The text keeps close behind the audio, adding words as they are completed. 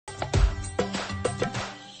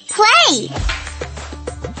play!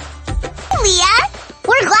 Leah!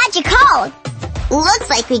 We're glad you called! Looks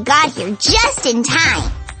like we got here just in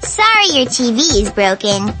time. Sorry your TV is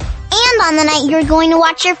broken. And on the night you're going to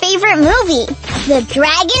watch your favorite movie, The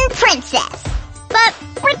Dragon Princess. But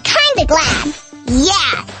we're kinda glad.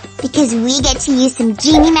 Yeah, because we get to use some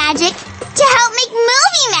genie magic to help make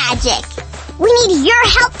movie magic. We need your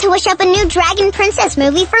help to wish up a new Dragon Princess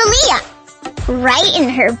movie for Leah. Right in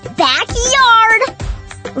her backyard.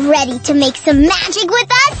 Ready to make some magic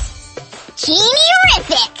with us?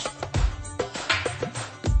 Genie-rific!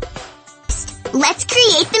 Let's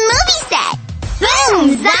create the movie set.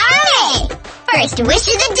 Boom! Zame! First wish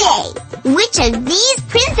of the day. Which of these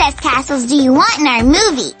princess castles do you want in our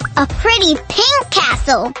movie? A pretty pink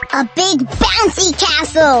castle. A big bouncy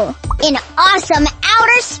castle. An awesome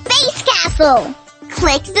outer space castle.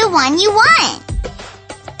 Click the one you want.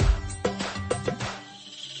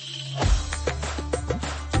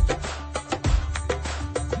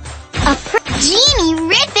 A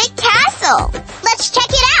genie-rific castle. Let's check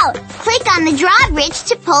it out. Click on the drawbridge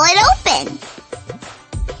to pull it open.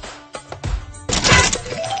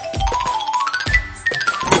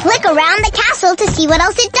 Click around the castle to see what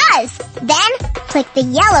else it does. Then, click the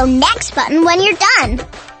yellow next button when you're done.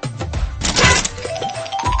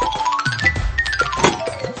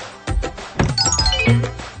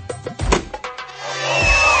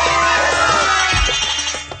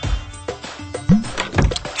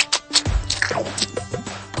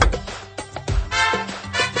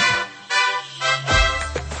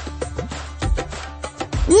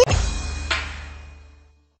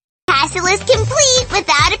 Castle is complete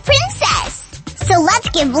without a princess. So let's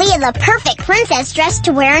give Leah the perfect princess dress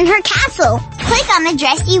to wear in her castle. Click on the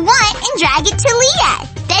dress you want and drag it to Leah.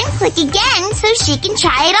 Then click again so she can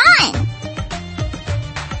try it on.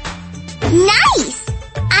 Nice!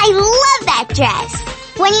 I love that dress.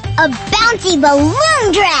 A bouncy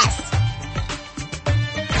balloon dress.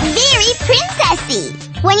 Very princessy.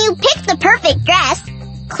 When you pick the perfect dress,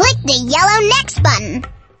 click the yellow next button.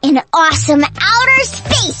 An awesome outer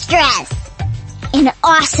space dress. An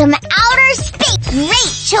awesome outer space.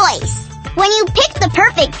 Great choice. When you pick the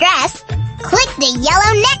perfect dress, click the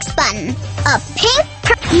yellow next button. A pink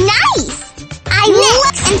Nice! I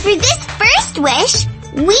love. And for this first wish,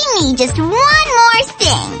 we need just one more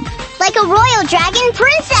thing. Like a royal dragon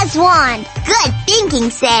princess wand. Good thinking,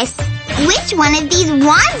 sis. Which one of these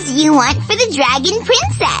wands do you want for the dragon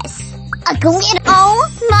princess? A glitter. Oh,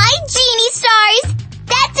 my genie stars!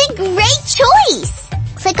 That's a great choice!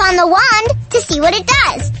 Click on the wand to see what it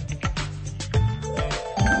does.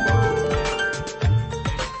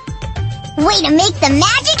 Way to make the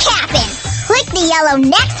magic happen! Click the yellow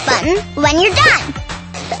next button when you're done.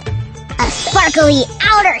 A sparkly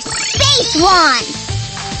outer space wand!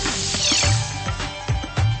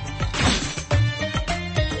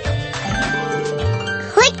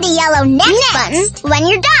 Click the yellow next button when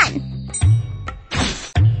you're done.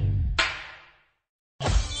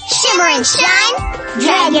 Shimmer and shine,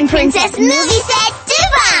 Dragon Princess movie set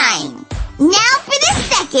divine! Now for the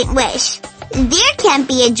second wish. There can't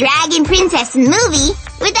be a Dragon Princess movie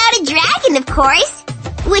without a dragon, of course.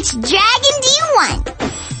 Which dragon do you want?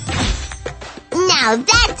 Now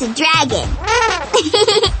that's a dragon.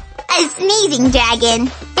 A sneezing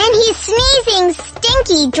dragon. And he's sneezing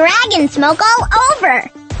stinky dragon smoke all over.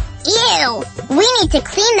 Ew! We need to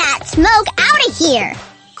clean that smoke out of here.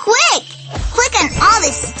 Quick! Click on all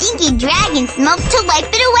the stinky dragon smoke to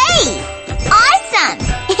wipe it away! Awesome!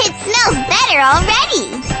 It smells better already!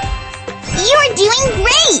 You're doing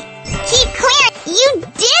great! Keep clearing! You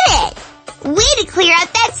did it! Way to clear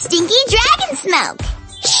out that stinky dragon smoke!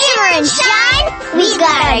 Shimmer and shine! We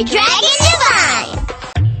got our dragon divine!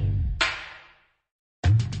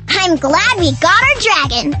 I'm glad we got our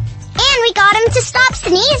dragon! And we got him to stop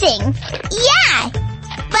sneezing! Yeah!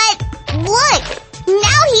 But look!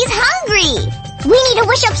 Now he's hungry! We need to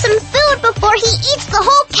wish up some food before he eats the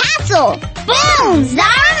whole castle! Boom!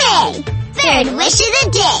 Zame! Third wish of the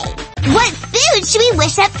day! What food should we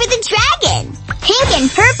wish up for the dragon? Pink and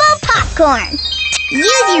purple popcorn!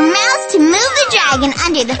 Use your mouth to move the dragon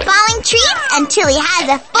under the falling trees until he has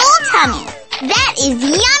a full tummy. That is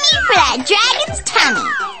yummy for that dragon's tummy!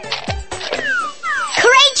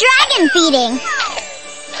 Great dragon feeding!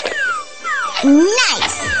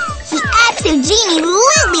 Nice! He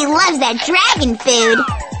absolutely loves that dragon food.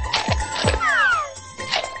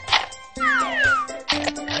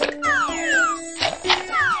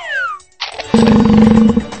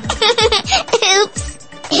 Oops.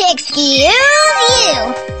 Excuse you.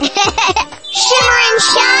 Shimmer and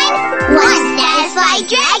shine, one satisfied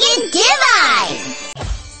dragon divine.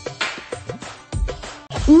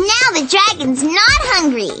 Now the dragon's not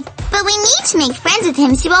hungry, but we need to make friends with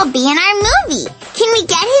him so he'll be in our movie. Can we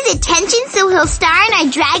get his attention so he'll star in our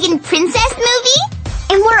Dragon Princess movie?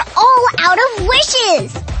 And we're all out of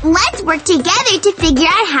wishes! Let's work together to figure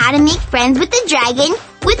out how to make friends with the dragon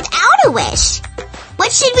without a wish.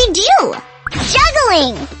 What should we do?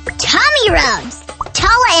 Juggling! Tummy rubs!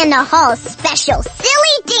 Tala in the Hall's special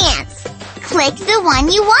silly dance! Click the one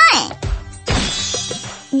you want.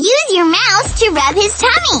 Use your mouse to rub his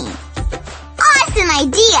tummy. Awesome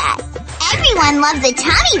idea! Everyone loves a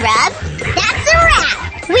tummy rub. That's a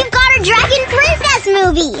wrap! We've got a Dragon Princess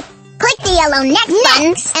movie! Click the yellow next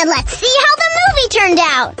button and let's see how the movie turned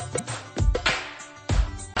out!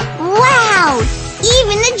 Wow!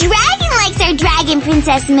 Even the dragon likes our Dragon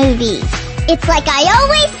Princess movie! It's like I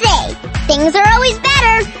always say, things are always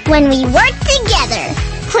better when we work together.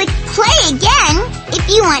 Click play again if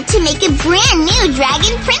you want to make a brand new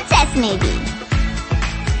Dragon Princess movie.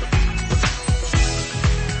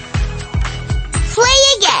 Play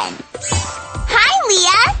again. Hi,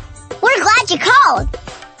 Leah. We're glad you called.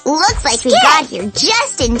 Looks like we got here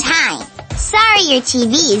just in time. Sorry your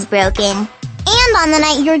TV is broken. And on the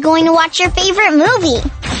night you're going to watch your favorite movie,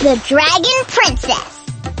 The Dragon Princess.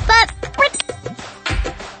 But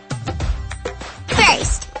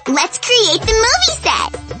first, let's create the movie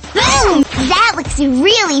set. Boom! That looks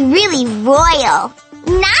really, really royal.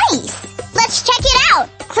 Nice! Let's check it out.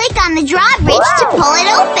 Click on the drawbridge to pull it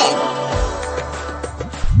open.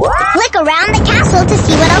 Click around the castle to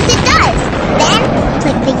see what else it does. Then,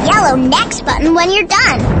 click the yellow next button when you're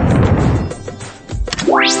done.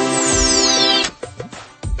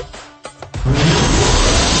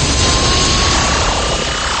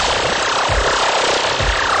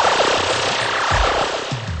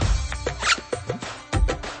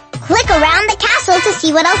 Click around the castle to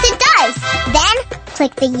see what else it does. Then,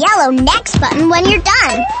 click the yellow next button when you're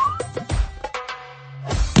done.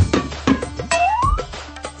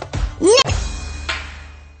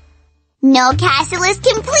 No castle is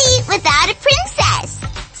complete without a princess.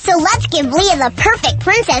 So let's give Leah the perfect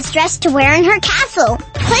princess dress to wear in her castle.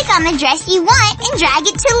 Click on the dress you want and drag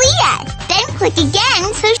it to Leah. Then click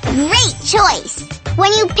again, so great choice.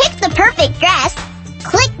 When you pick the perfect dress,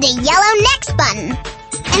 click the yellow next button.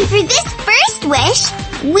 And for this first wish,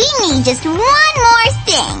 we need just one more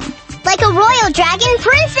thing. Like a royal dragon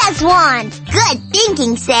princess wand. Good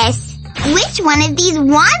thinking, sis. Which one of these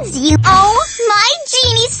wands do you— Oh, my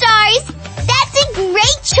genie stars! That's a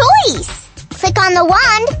great choice! Click on the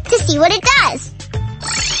wand to see what it does.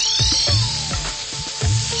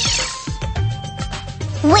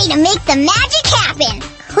 Way to make the magic happen!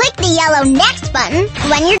 Click the yellow next button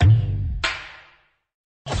when you're—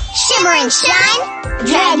 Shimmer and shine!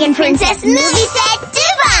 Dragon Princess movie set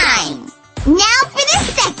divine! Now for the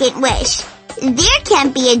second wish. There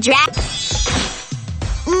can't be a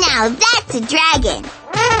Now that's a dragon.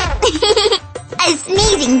 A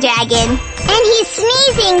sneezing dragon. And he's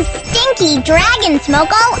sneezing stinky dragon smoke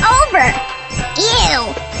all over.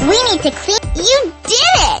 Ew. We need to clean— You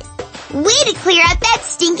did it! Way to clear out that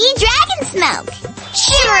stinky dragon smoke.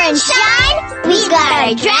 Shimmer and shine, we got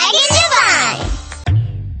our dragon divine.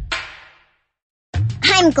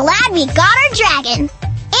 I'm glad we got our dragon.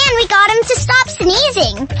 And we got him to stop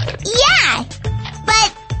sneezing. Yeah. But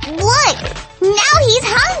look, now he's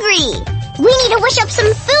hungry. We need to wish up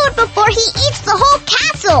some food before he eats the whole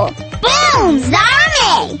castle. Boom!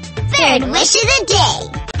 Zarame! Third wish of the day.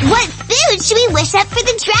 What food should we wish up for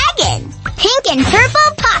the dragon? Pink and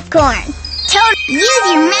purple popcorn. Use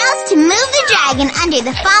your mouse to move the dragon under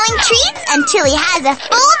the falling treats until he has a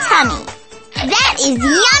full tummy. That is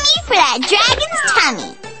yummy for that dragon's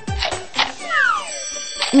tummy.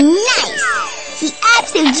 Nice! He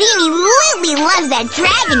absolutely loves that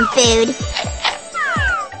dragon food.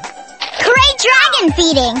 Great dragon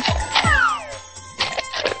feeding!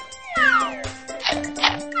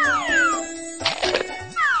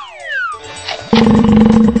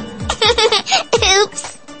 Oops!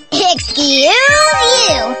 Excuse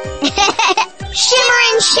you! Shimmer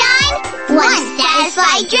and shine, one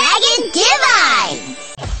satisfied dragon divine!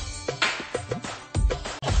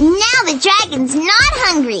 Now the dragon's not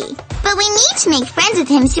hungry, but we need to make friends with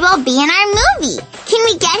him so he'll be in our movie. Can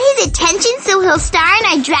we get his attention so he'll star in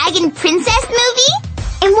our Dragon Princess movie?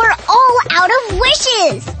 And we're all out of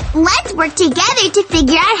wishes! Let's work together to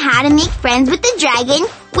figure out how to make friends with the dragon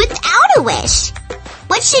without a wish.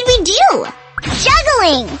 What should we do?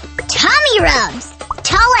 Juggling! Tummy rubs!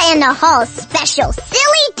 Tala in the Hall's special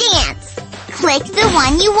silly dance! Click the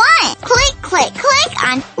one you want. Click, click, click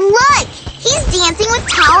on— Look! He's dancing with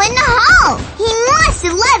Tala in the Hall! He must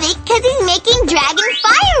love it because he's making dragon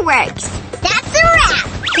fireworks! That's a wrap!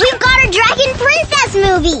 Dragon Princess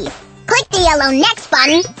movie! Click the yellow next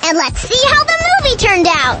button, and let's see how the movie turned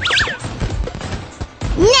out!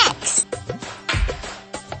 Next!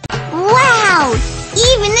 Wow!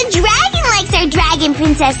 Even the dragon likes our Dragon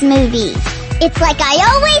Princess movie! It's like I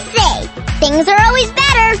always say, things are always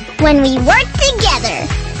better when we work together.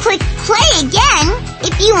 Click play again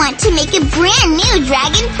if you want to make a brand new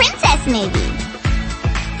Dragon Princess movie.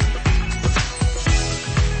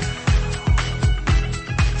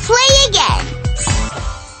 Play again.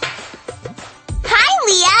 Hi,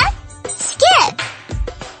 Leah. Skip.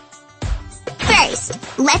 First,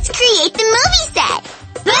 let's create the movie set.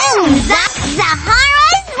 Boom!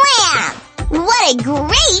 Zahara's lamp! What a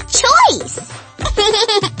great choice!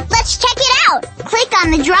 Let's check it out. Click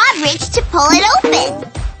on the drawbridge to pull it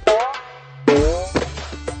open.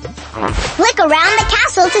 Click around the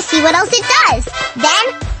castle to see what else it does.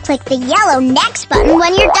 Then, click the yellow next button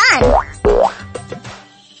when you're done.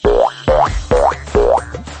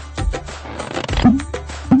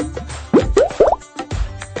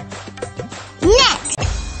 Next!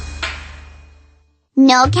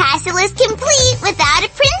 No castle is complete without a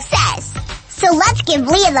princess. So let's give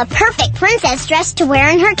Leah the perfect princess dress to wear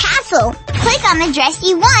in her castle. Click on the dress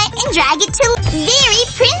you want and drag it to Very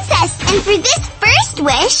Princess. And for this first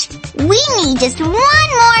wish, we need just one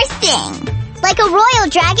more thing. Like a royal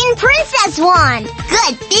dragon princess wand.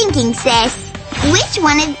 Good thinking, sis. Which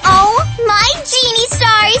one is... Oh, my genie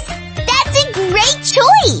stars! That's a great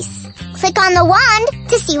choice! Click on the wand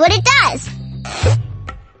to see what it does.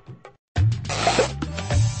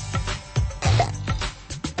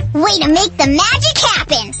 Way to make the magic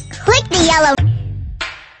happen! Click the yellow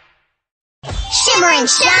Shimmer and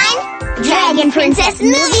Shine Dragon Princess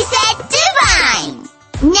movie set divine!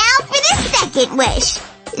 Now for the second wish.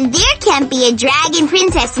 There can't be a Dragon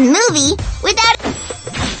Princess movie without...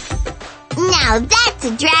 Now that's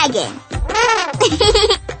a dragon.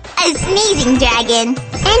 A sneezing dragon.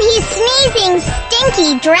 And he's sneezing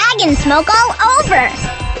stinky dragon smoke all over.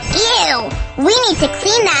 Ew! We need to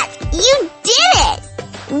clean that. You did it!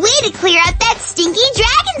 Way to clear out that stinky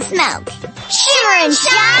dragon smoke! Shimmer and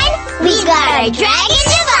Shine, we got our Dragon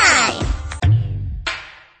Divine!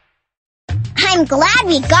 I'm glad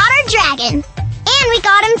we got our dragon. And we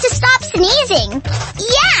got him to stop sneezing.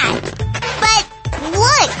 Yeah! But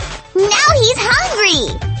look! Now he's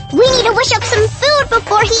hungry! We need to wish up some food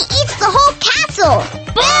before he eats the whole castle!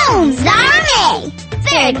 Boom! Zarame!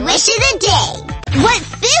 Third wish of the day! What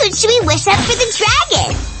food should we wish up for the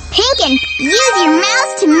dragon? Pinkin, use your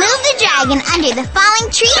mouth to move the dragon under the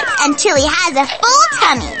falling trees until he has a full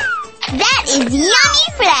tummy. That is yummy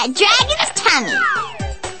for that dragon's tummy.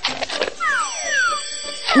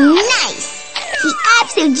 Nice! The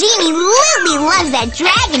absolutely loves that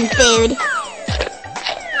dragon food.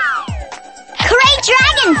 Great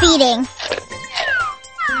dragon feeding!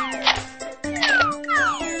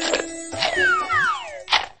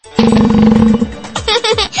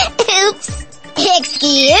 Oops! Excuse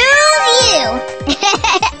you!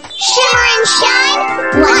 Shimmer and Shine,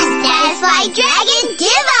 one satisfied dragon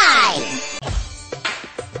divine!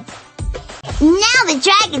 Now the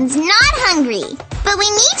dragon's not hungry, but we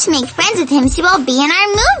need to make friends with him so he'll be in our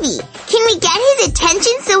movie. Can we get his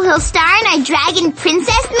attention so he'll star in our Dragon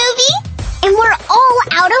Princess movie? And we're all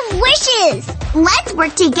out of wishes! Let's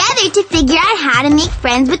work together to figure out how to make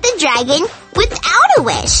friends with the dragon without a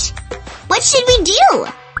wish. What should we do?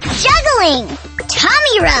 Juggling!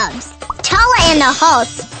 Tummy rubs! Tala in the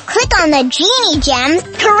hulks. Click on the genie gems.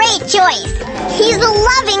 Great choice! He's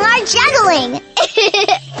loving our juggling!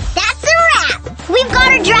 That's a wrap! We've got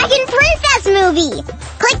our Dragon Princess movie!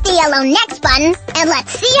 Click the yellow next button, and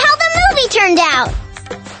let's see how the movie turned out!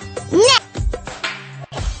 Next!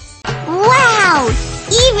 Wow!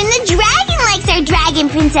 Even the dragon likes our Dragon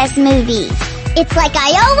Princess movie! It's like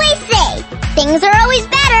I always say, things are always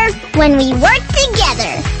better when we work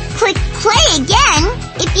together. Click play again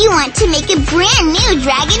if you want to make a brand new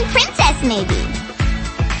Dragon Princess movie.